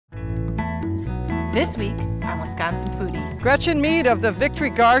This week on Wisconsin Foodie. Gretchen Mead of the Victory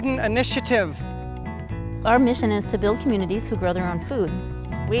Garden Initiative. Our mission is to build communities who grow their own food.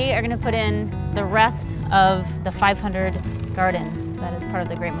 We are going to put in the rest of the 500 gardens that is part of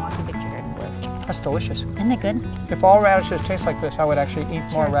the Great Milwaukee Victory Garden Blitz. That's delicious. Isn't it good? If all radishes taste like this, I would actually eat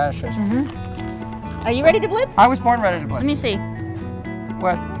more radishes. Are you ready to blitz? I was born ready to blitz. Let me see.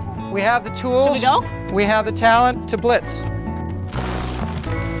 What? We have the tools. Should we go? We have the talent to blitz.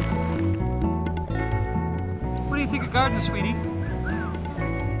 What do you think of gardening, sweetie?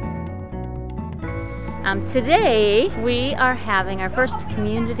 Today we are having our first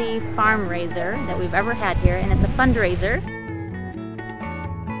community Farmraiser that we've ever had here, and it's a fundraiser.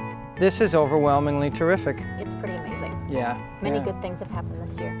 This is overwhelmingly terrific. It's pretty amazing. Yeah. Many good things have happened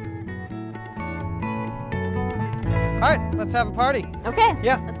this year. All right, let's have a party. Okay.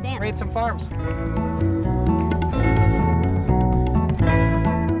 Yeah. Let's dance. Raid some farms.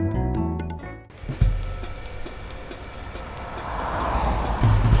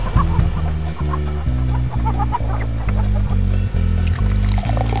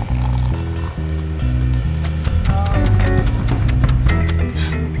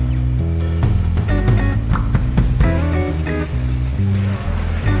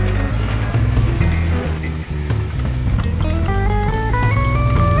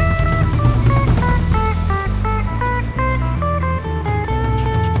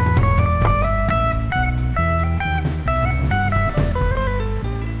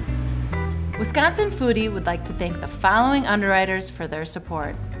 Wisconsin Foodie would like to thank the following underwriters for their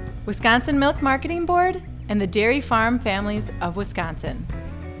support: Wisconsin Milk Marketing Board and the Dairy Farm Families of Wisconsin.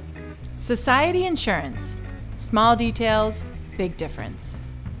 Society Insurance, small details, big difference.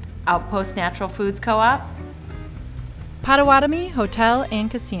 Outpost Natural Foods Co-op. Potawatomi Hotel and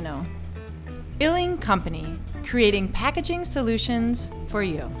Casino. Illing Company, creating packaging solutions for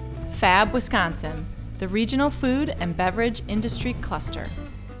you. Fab Wisconsin, the regional food and beverage industry cluster.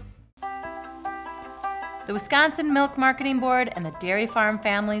 The Wisconsin Milk Marketing Board and the Dairy Farm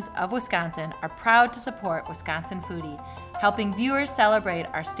Families of Wisconsin are proud to support Wisconsin Foodie, helping viewers celebrate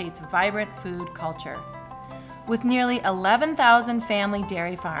our state's vibrant food culture. With nearly 11,000 family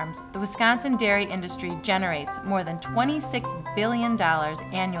dairy farms, the Wisconsin dairy industry generates more than $26 billion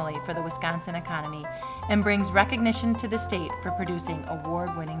annually for the Wisconsin economy and brings recognition to the state for producing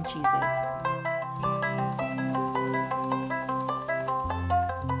award-winning cheeses.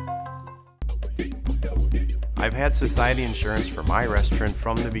 I've had Society Insurance for my restaurant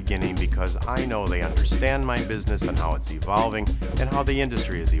from the beginning because I know they understand my business and how it's evolving and how the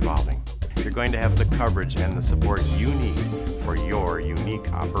industry is evolving. You're going to have the coverage and the support you need for your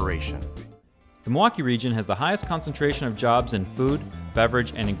unique operation. The Milwaukee region has the highest concentration of jobs in food,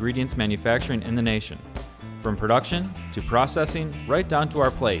 beverage, and ingredients manufacturing in the nation. From production to processing, right down to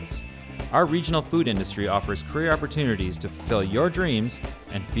our plates. Our regional food industry offers career opportunities to fulfill your dreams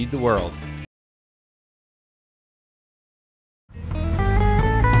and feed the world.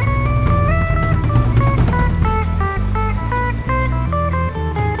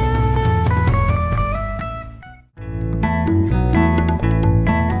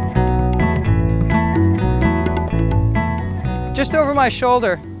 Just over my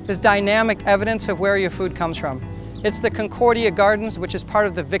shoulder is dynamic evidence of where your food comes from. It's the Concordia Gardens, which is part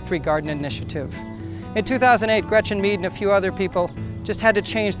of the Victory Garden Initiative. In 2008, Gretchen Mead and a few other people just had to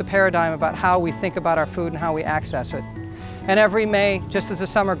change the paradigm about how we think about our food and how we access it. And every May, just as the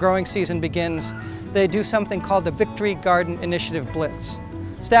summer growing season begins, they do something called the Victory Garden Initiative Blitz.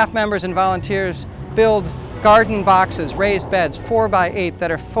 Staff members and volunteers build garden boxes, raised beds, 4x8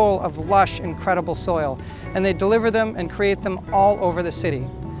 that are full of lush, incredible soil. And they deliver them and create them all over the city.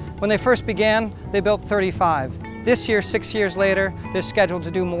 When they first began, they built 35. This year, 6 years later, they're scheduled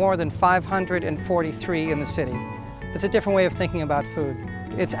to do more than 543 in the city. It's a different way of thinking about food.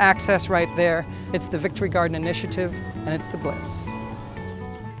 It's access right there. It's the Victory Garden Initiative, and it's the Blitz.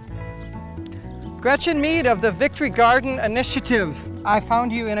 Gretchen Mead of the Victory Garden Initiative. I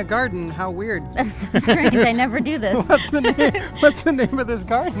found you in a garden. How weird. That's so strange. I never do this. What's the name of this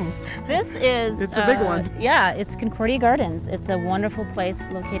garden? This is... It's a big one. Yeah, it's Concordia Gardens. It's a wonderful place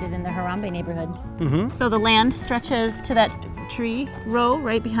located in the Harambe neighborhood. So the land stretches to that tree row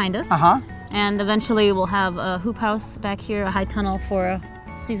right behind us. And eventually we'll have a hoop house back here, a high tunnel for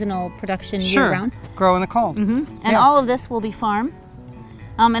seasonal production year-round. Grow in the cold. And all of this will be farm.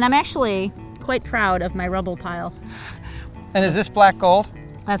 And I'm actually quite proud of my rubble pile. And is this black gold?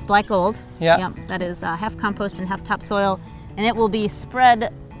 That's black gold. Yeah. That is half compost and half topsoil. And it will be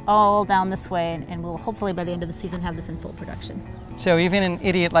spread all down this way, and we'll hopefully by the end of the season have this in full production. So even an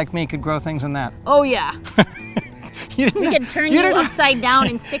idiot like me could grow things in that? Oh yeah. We could turn you upside down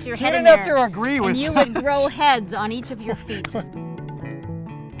and stick your head in there. there. You didn't have to agree with and you would grow heads on each of your feet.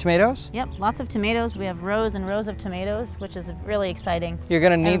 Tomatoes? Yep, lots of tomatoes. We have rows and rows of tomatoes, which is really exciting. You're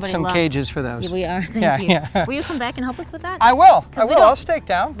going to need Everybody some loves. cages for those. Yeah, we are. Thank you. Yeah. Will you come back and help us with that? I will. I will. don't- I'll stake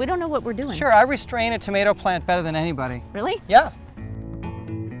down. We don't know what we're doing. Sure, I restrain a tomato plant better than anybody. Really? Yeah.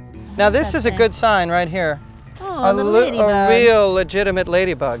 Now this is a good sign right here. Oh, a little ladybug. A real legitimate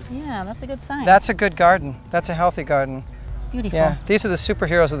ladybug. Yeah, that's a good sign. That's a good garden. That's a healthy garden. Beautiful. Yeah, these are the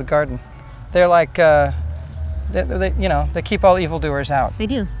superheroes of the garden. They're like, you know, they keep all evildoers out. They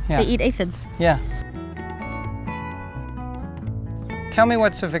do. Yeah. They eat aphids. Yeah. Tell me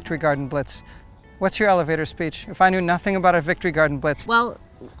what's a Victory Garden Blitz? What's your elevator speech? If I knew nothing about a Victory Garden Blitz. Well,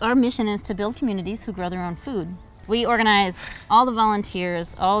 our mission is to build communities who grow their own food. We organize all the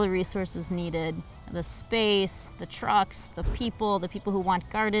volunteers, all the resources needed, the space, the trucks, the people who want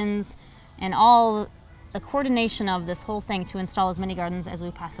gardens, and all the coordination of this whole thing to install as many gardens as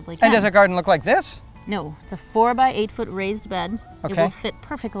we possibly can. And does a garden look like this? No, it's a 4 by 8 foot raised bed. It Okay. will fit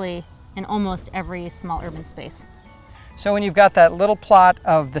perfectly in almost every small urban space. So when you've got that little plot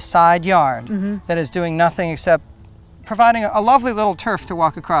of the side yard that is doing nothing except providing a lovely little turf to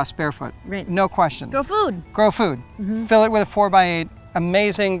walk across barefoot. Right. No question. Grow food. Grow food. Fill it with a 4 by 8,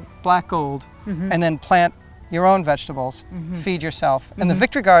 amazing black gold, and then plant your own vegetables, feed yourself. And the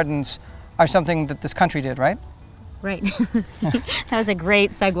Victory Gardens are something that this country did, right? Right. That was a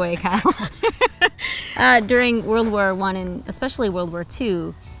great segue, Kyle. During World War I and especially World War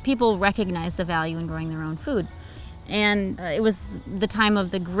II, people recognized the value in growing their own food. And it was the time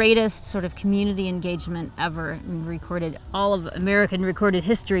of the greatest sort of community engagement ever in recorded, all of American recorded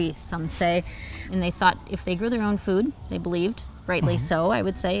history, some say. And they thought if they grew their own food, they believed, rightly so, I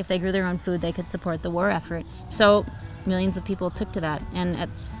would say, if they grew their own food, they could support the war effort. So millions of people took to that. And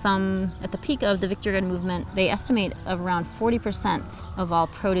at the peak of the Victory Garden movement, they estimate around 40% of all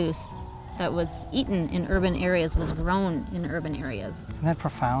produce that was eaten in urban areas was grown in urban areas. Isn't that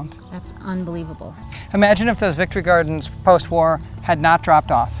profound? That's unbelievable. Imagine if those Victory Gardens post-war had not dropped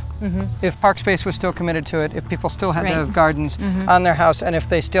off. If Park Space was still committed to it, if people still had to have gardens on their house, and if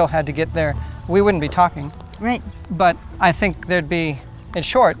they still had to get there, we wouldn't be talking. Right. But I think there'd be, in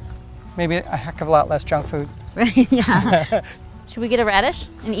short, maybe a heck of a lot less junk food. Right, yeah. Should we get a radish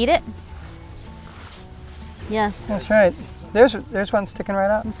and eat it? Yes. That's right. There's one sticking right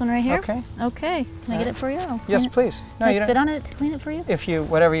out. This one right here? Okay. Okay. Can I get it for you? I'll clean Yes, it. please. No, Can I you spit don't. on it to clean it for you? If you,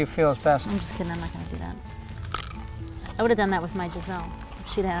 whatever you feel is best. I'm just kidding. I'm not going to do that. I would have done that with my Giselle if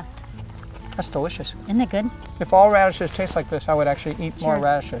she'd asked. That's delicious. Isn't it good? If all radishes taste like this, I would actually eat more Cheers.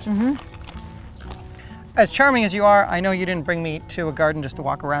 radishes. As charming as you are, I know you didn't bring me to a garden just to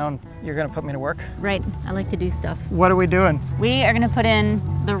walk around. You're going to put me to work. Right. I like to do stuff. What are we doing? We are going to put in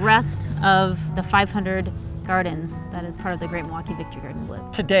the rest of the 500 gardens that is part of the Great Milwaukee Victory Garden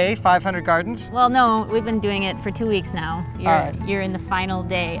Blitz. Today, 500 gardens? Well, no, we've been doing it for 2 weeks now. right. You're in the final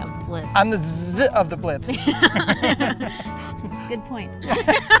day of the Blitz. I'm the Z of the Blitz. Good point.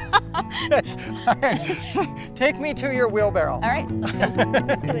 Yes. All right. Take me to your wheelbarrow. All right, let's go.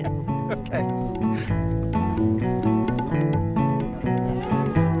 Let's do it. Okay.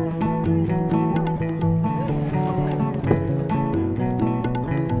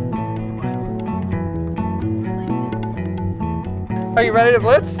 Are you ready to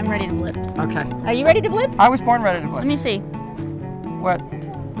blitz? I'm ready to blitz. Okay. Are you ready to blitz? I was born ready to blitz. Let me see. What's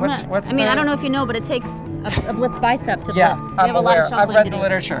I mean, the... I don't know if you know, but it takes a blitz bicep to Yeah, blitz. We I'm have a lot aware. of shoveling I've read to the do.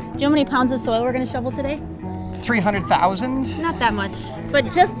 literature. Do you know how many pounds of soil we're going to shovel today? 300,000? Not that much,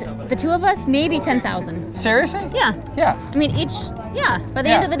 but just the two of us, maybe 10,000. Seriously? Yeah. Yeah. I mean, by the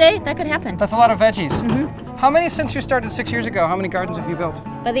Yeah. end of the day, that could happen. That's a lot of veggies. How many since you started 6 years ago? How many gardens have you built?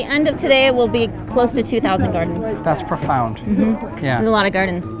 By the end of today, we'll be close to 2,000 gardens. That's profound. There's Yeah. a lot of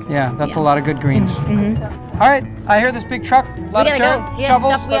gardens. Yeah, that's Yeah. a lot of good greens. All right, I hear this big truck, a lot We of gotta dirt, go. Yeah,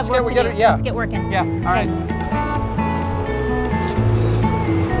 shovels. stuff we have work to do. Yeah. Let's get working. Yeah, all right.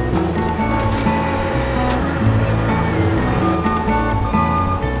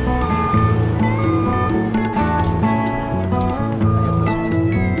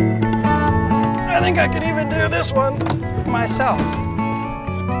 I think I could even do this one myself.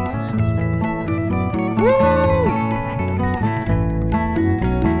 Woo!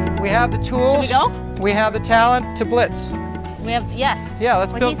 We have the tools. Should we go? We have the talent to blitz. We have, yes. Yeah,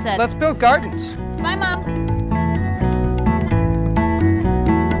 let's what build. he said. Let's build gardens. Bye, Mom.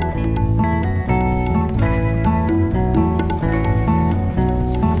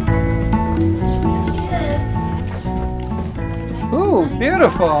 Ooh,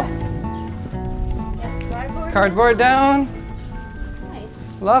 beautiful. Cardboard down. Nice.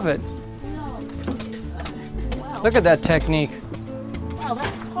 Love it. Look at that technique. Wow,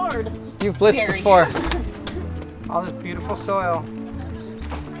 that's hard. You've blitzed before. All this beautiful soil.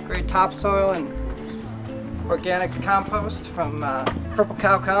 Great topsoil and organic compost from Purple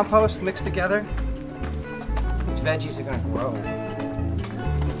Cow compost mixed together. These veggies are going to grow.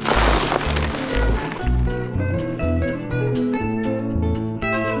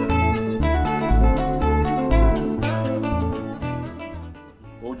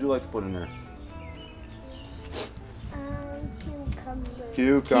 What would you like to put in there? Cucumbers.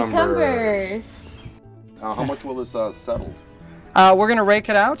 Cucumbers. How much will this settle? We're going to rake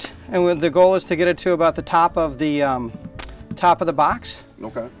it out, and the goal is to get it to about the top of the box.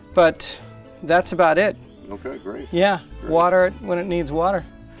 Okay. But that's about it. Okay, great. Yeah, Great. water it when it needs water.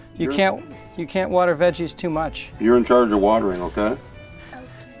 You can't water veggies too much. You're in charge of watering, okay?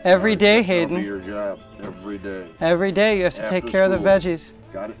 Every day, That'll be Hayden. your job. Every day. Every day you have to take care of the veggies.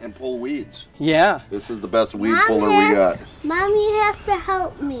 Got it. And pull weeds. Yeah. This is the best weed puller we got. Mommy has to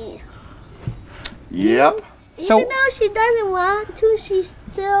help me. Yep. So, Even though she doesn't want to, she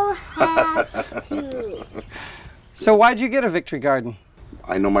still has to. So why'd you get a Victory Garden?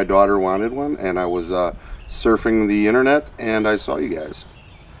 I know my daughter wanted one, and I was surfing the internet, and I saw you guys.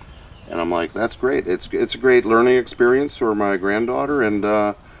 And I'm like, that's great. It's a great learning experience for my granddaughter, and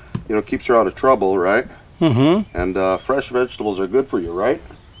you know, keeps her out of trouble, right? Mm-hmm. And fresh vegetables are good for you, right?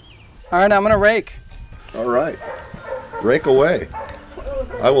 All right, I'm gonna rake. All right. Rake away.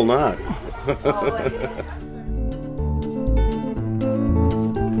 I will not.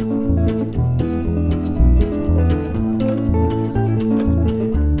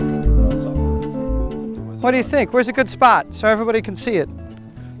 What do you think? Where's a good spot so everybody can see it?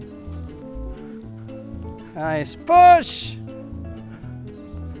 Nice push.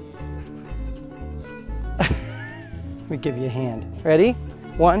 Let me give you a hand. Ready?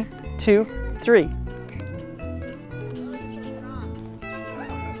 1, 2, 3.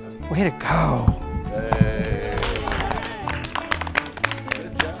 Way to go. Hey.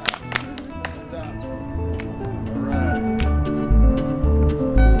 Good job. Good job. All right.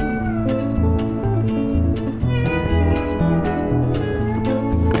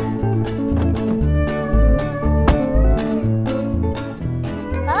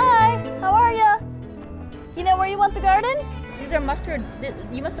 Hi, how are you? Do you know where you want the garden? These are mustard.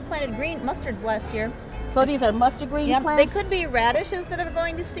 You must have planted green mustards last year. So these are mustard green Yep. plants? They could be radishes that are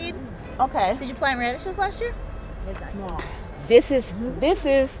going to seed. Okay. Did you plant radishes last year? This is,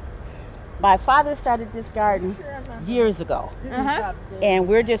 my father started this garden years ago. Uh-huh. And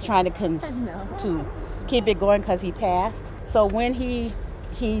we're just trying to keep it going because he passed. So when he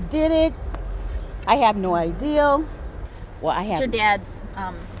did it, I have no idea. Well, I It's have. your dad's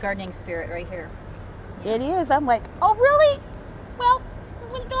gardening spirit right here. It is. I'm like, oh, really? Well,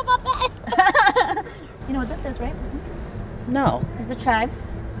 what do you know about that? You know what this is, right? No. These are chives.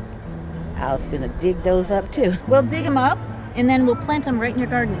 I was going to dig those up too. We'll dig them up, and then we'll plant them right in your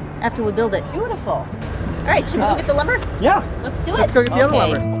garden after we build it. Beautiful. All right, should we go get the lumber? Yeah. Let's do it. Let's go get the other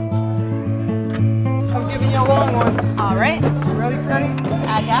Okay. lumber. I'm giving you a long one. All right. You ready, Freddie?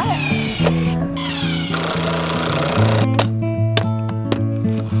 I got it.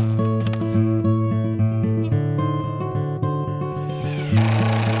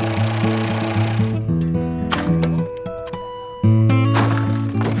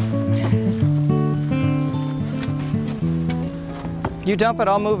 You dump it,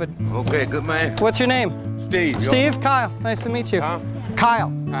 I'll move it. Okay, good man. What's your name? Steve. Steve? Kyle. Nice to meet you. Huh?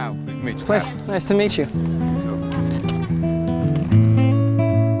 Kyle. Kyle, good to meet you. Please. Nice to meet you.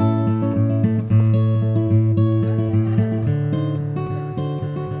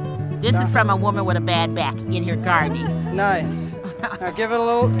 This is from a woman with a bad back in her gardening. Nice. Now give it a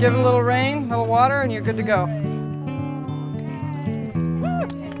little rain, a little water, and you're good to go.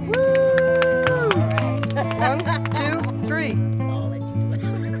 Woo! 1, 2, 3.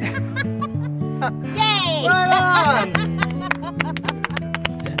 Yay! Right on!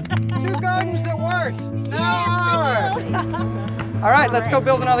 2 gardens that worked. Now onward. All right, let's go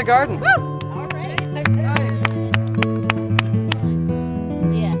build another garden. All right. Nice.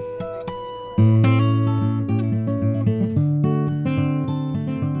 Yes.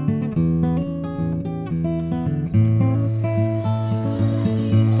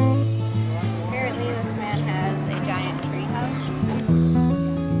 Apparently this man has a giant tree house.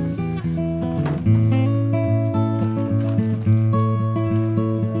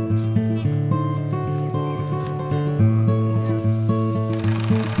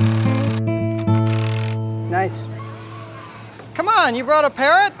 Nice. Come on, you brought a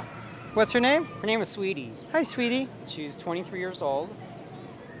parrot? What's her name? Her name is Sweetie. Hi, sweetie. She's 23 years old.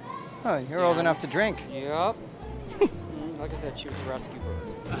 Oh, you're old enough to drink. Yep. Like I said, she was a rescue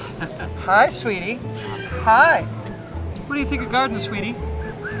bird. Hi, sweetie. Hi. What do you think of gardens, sweetie?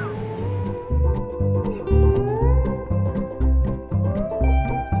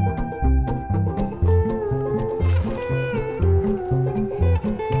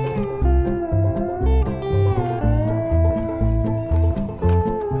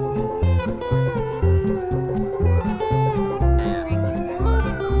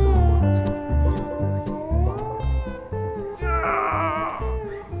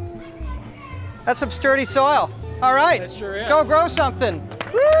 That's some sturdy soil. All right, That sure is. go grow something.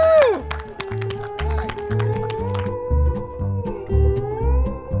 Woo!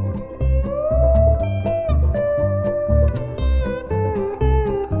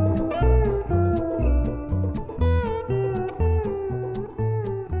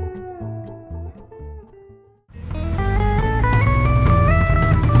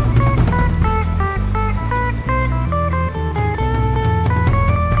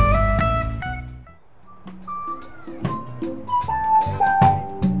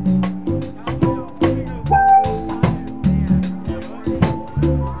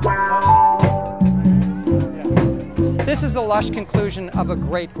 This is the lush conclusion of a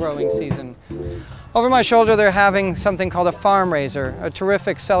great growing season. Over my shoulder they're having something called a Farmraiser, a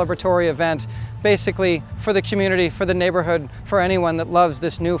terrific celebratory event basically for the community, for the neighborhood, for anyone that loves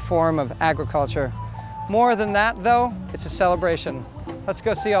this new form of agriculture. More than that though, it's a celebration. Let's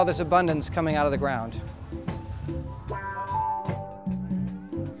go see all this abundance coming out of the ground.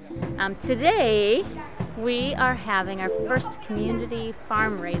 Today we are having our first community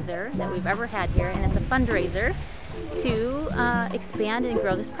Farmraiser that we've ever had here, and it's a fundraiser to expand and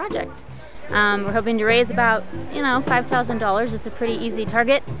grow this project. We're hoping to raise about, $5,000. It's a pretty easy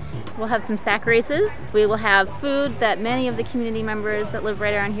target. We'll have some sack races. We will have food that many of the community members that live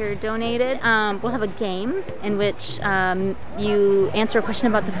right around here donated. We'll have a game in which you answer a question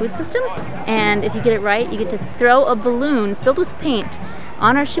about the food system, and if you get it right, you get to throw a balloon filled with paint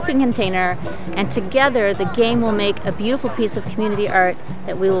on our shipping container, and together the game will make a beautiful piece of community art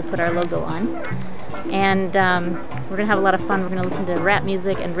that we will put our logo on. And we're gonna have a lot of fun. We're gonna listen to rap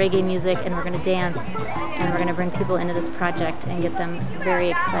music and reggae music, and we're gonna dance, and we're gonna bring people into this project and get them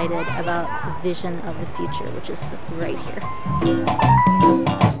very excited about the vision of the future, which is right here.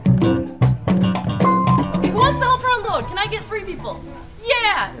 Okay, who wants to help her unload? Can I get 3 people?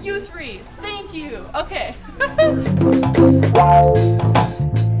 Yeah, you 3. Thank you. Okay.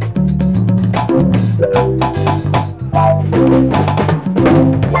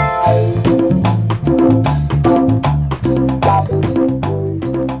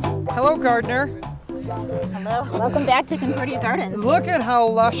 Hello, gardener. Hello, welcome back to Concordia Gardens. Look at how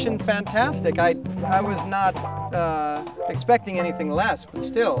lush and fantastic. I was not expecting anything less, but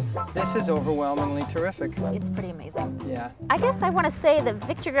still, this is overwhelmingly terrific. It's pretty amazing. Yeah. I guess I want to say the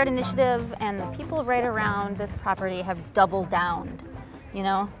Victory Garden Initiative and the people right around this property have doubled down.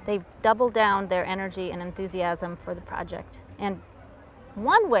 They've doubled down their energy and enthusiasm for the project. And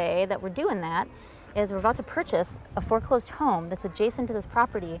one way that we're doing that is we're about to purchase a foreclosed home that's adjacent to this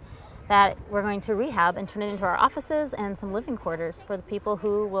property that we're going to rehab and turn it into our offices and some living quarters for the people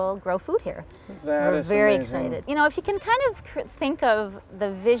who will grow food here. We're very excited. If you can kind of think of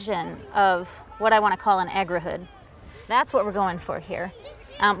the vision of what I want to call an agrihood, that's what we're going for here.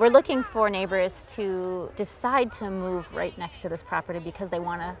 We're looking for neighbors to decide to move right next to this property because they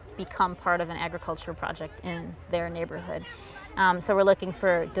want to become part of an agricultural project in their neighborhood. So we're looking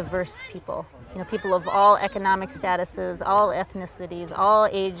for diverse people, people of all economic statuses, all ethnicities, all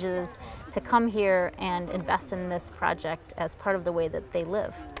ages, to come here and invest in this project as part of the way that they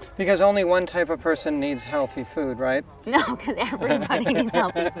live. Because only one type of person needs healthy food, right? No, because everybody needs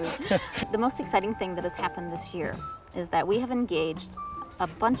healthy food. The most exciting thing that has happened this year is that we have engaged a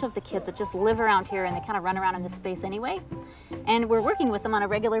bunch of the kids that just live around here, and they kind of run around in this space anyway. And we're working with them on a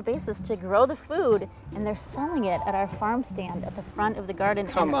regular basis to grow the food, and they're selling it at our farm stand at the front of the garden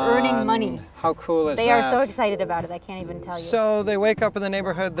and earning money. How cool is that? They are so excited about it, I can't even tell you. So they wake up in the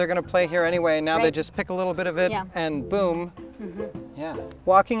neighborhood, they're going to play here anyway. Now Right. they just pick a little bit of it, Yeah. and boom. Mm-hmm. Yeah.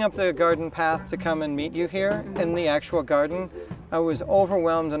 Walking up the garden path to come and meet you here in the actual garden, I was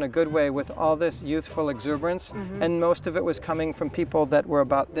overwhelmed in a good way with all this youthful exuberance, and most of it was coming from people that were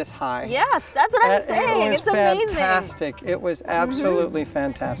about this high. Yes, that's what I'm saying. It's amazing. Fantastic. It was absolutely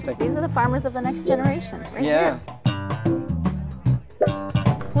fantastic. These are the farmers of the next generation, right Yeah. here.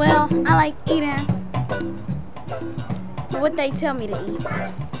 Well, I like eating what they tell me to eat.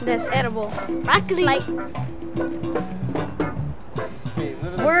 That's edible. Broccoli. Like,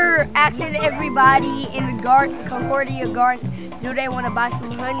 we're asking everybody in the Concordia Garden do they want to buy some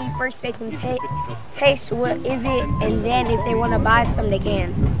honey, first they can taste what is it, and then if they want to buy some, they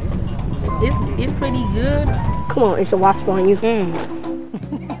can. It's pretty good. Come on, it's a wasp on you.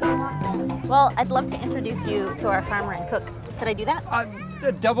 Well, I'd love to introduce you to our farmer and cook. Could I do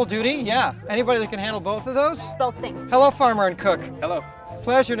that? Double duty, yeah. Anybody that can handle both of those? Both things. Hello, farmer and cook. Hello.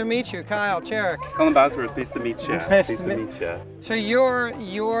 Pleasure to meet you, Kyle Cherek. Colin Bosworth, pleased to meet you. Nice Pleased to meet you. So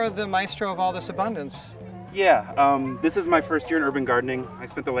you're the maestro of all this abundance. Yeah, this is my first year in urban gardening. I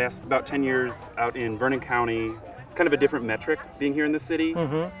spent the last about 10 years out in Vernon County. It's kind of a different metric being here in the city.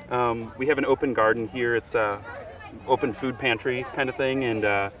 We have an open garden here. It's a open food pantry kind of thing,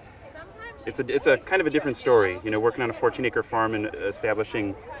 and it's a kind of a different story. You know, working on a 14-acre farm and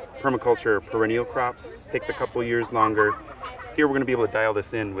establishing permaculture perennial crops takes a couple years longer. Here we're going to be able to dial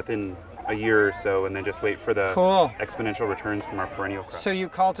this in within a year or so, and then just wait for the exponential returns from our perennial crops. So you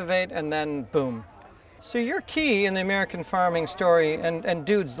cultivate and then boom. So you're key in the American farming story, and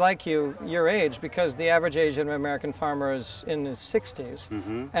dudes like you, your age, because the average age of an American farmer is in his 60s.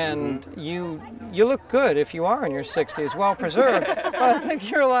 And you look good if you are in your 60s, well preserved, but I think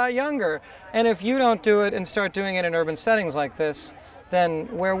you're a lot younger. And if you don't do it and start doing it in urban settings like this, then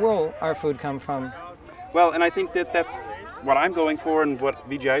where will our food come from? Well, and I think that that's what I'm going for, and what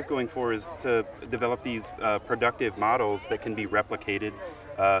VGI is going for, is to develop these productive models that can be replicated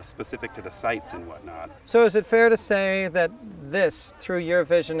specific to the sites and whatnot. So is it fair to say that this, through your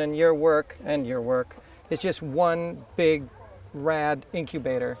vision and your work, is just one big rad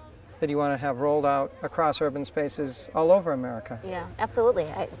incubator that you want to have rolled out across urban spaces all over America? Yeah, absolutely.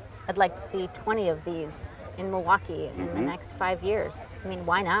 I'd like to see 20 of these in Milwaukee in the next 5 years. I mean,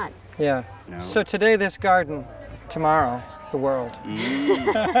 why not? Yeah. No. So today this garden, tomorrow the world.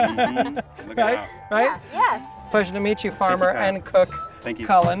 Look right? out. Right? Yeah, yes. Pleasure to meet you, farmer and cook. Thank you.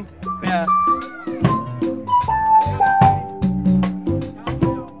 Colin. Yeah.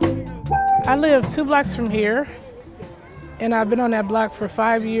 I live 2 blocks from here, and I've been on that block for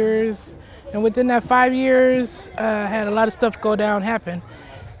 5 years. And within that 5 years, I had a lot of stuff happen.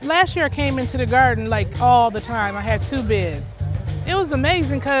 Last year I came into the garden like all the time. I had 2 beds. It was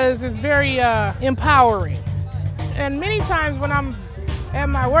amazing because it's very empowering. And many times when I'm at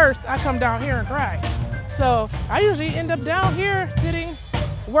my worst, I come down here and cry. So I usually end up down here sitting,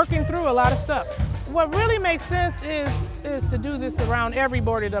 working through a lot of stuff. What really makes sense is to do this around every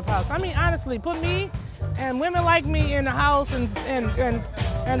boarded up house. I mean, honestly, put me and women like me in the house and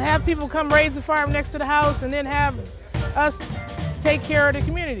have people come raise the farm next to the house, and then have us take care of the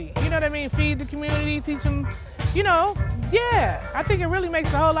community. You know what I mean? Feed the community, teach them, you know, yeah. I think it really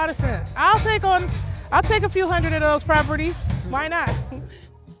makes a whole lot of sense. I'll take a few hundred of those properties. Why not?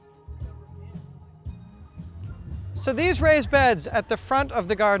 So these raised beds at the front of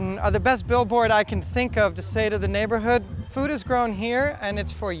the garden are the best billboard I can think of to say to the neighborhood, food is grown here and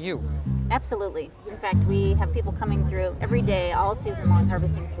it's for you. Absolutely. In fact, we have people coming through every day, all season long,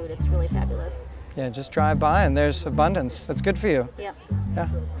 harvesting food. It's really fabulous. Yeah, just drive by and there's abundance. That's good for you. Yep. Yeah.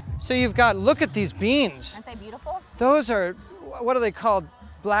 So you've got, look at these beans. Aren't they beautiful? Those are, what are they called?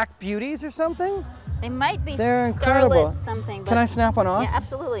 Black beauties or something? They might be. They're incredible. Something. Can I snap one off? Yeah,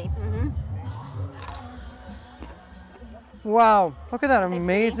 absolutely. Wow, look at that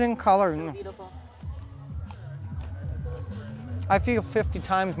amazing color. So beautiful. I feel 50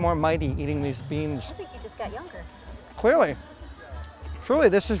 times more mighty eating these beans. I think you just got younger. Clearly. Truly,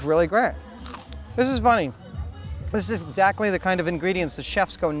 this is really great. This is funny. This is exactly the kind of ingredients the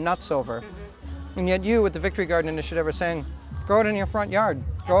chefs go nuts over. And yet you, with the Victory Garden Initiative, are saying, grow it in your front yard.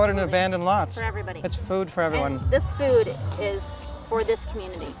 Grow it in abandoned lots. It's for everybody. It's food for everyone. And this food is for this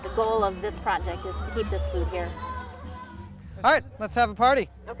community. The goal of this project is to keep this food here. All right, let's have a party.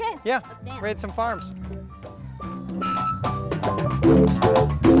 Okay. Yeah, let's dance. raid some farms.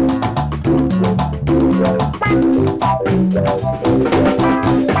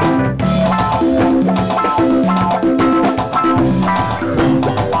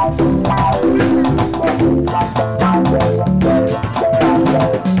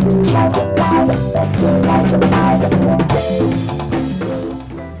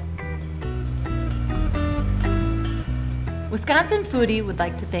 Wisconsin Foodie would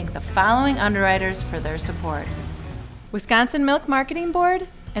like to thank the following underwriters for their support: Wisconsin Milk Marketing Board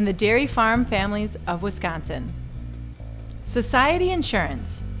and the Dairy Farm Families of Wisconsin. Society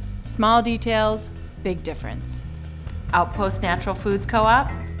Insurance, small details, big difference. Outpost Natural Foods Co-op.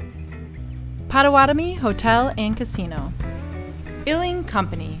 Potawatomi Hotel and Casino. Illing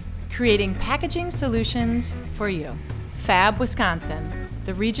Company, creating packaging solutions for you. Fab Wisconsin,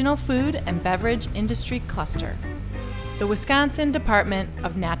 the regional food and beverage industry cluster. the Wisconsin Department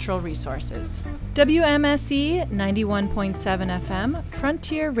of Natural Resources. WMSE 91.7 FM,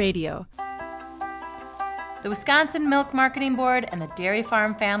 Frontier Radio. The Wisconsin Milk Marketing Board and the Dairy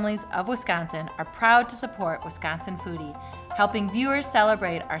Farm Families of Wisconsin are proud to support Wisconsin Foodie, helping viewers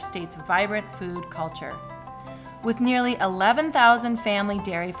celebrate our state's vibrant food culture. With nearly 11,000 family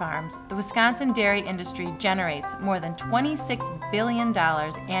dairy farms, the Wisconsin dairy industry generates more than $26 billion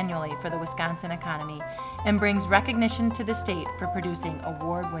annually for the Wisconsin economy and brings recognition to the state for producing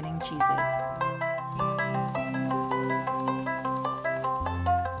award-winning cheeses.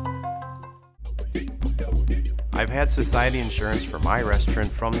 I've had Society Insurance for my restaurant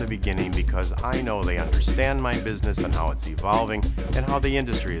from the beginning because I know they understand my business and how it's evolving and how the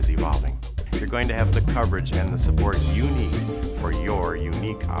industry is evolving. You're going to have the coverage and the support you need for your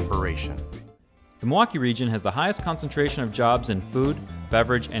unique operation. The Milwaukee region has the highest concentration of jobs in food,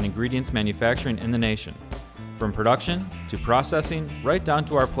 beverage, and ingredients manufacturing in the nation. From production to processing, right down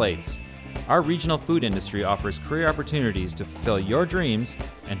to our plates, our regional food industry offers career opportunities to fulfill your dreams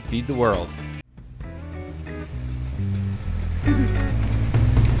and feed the world. I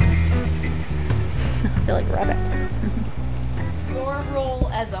feel like rabbit. Your role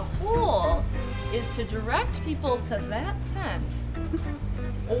as a whole is to direct people to that tent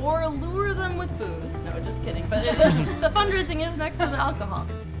or lure them with booze. No, just kidding. But it is, the fundraising is next to the alcohol.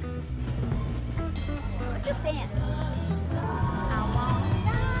 Just dance.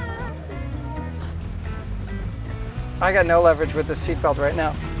 I got no leverage with this seatbelt right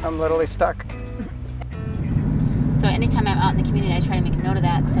now. I'm literally stuck. So anytime I'm out in the community, I try to make a note of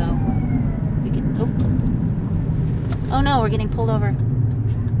that so we can. Oh no, we're getting pulled over.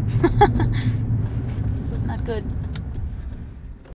 This is not good.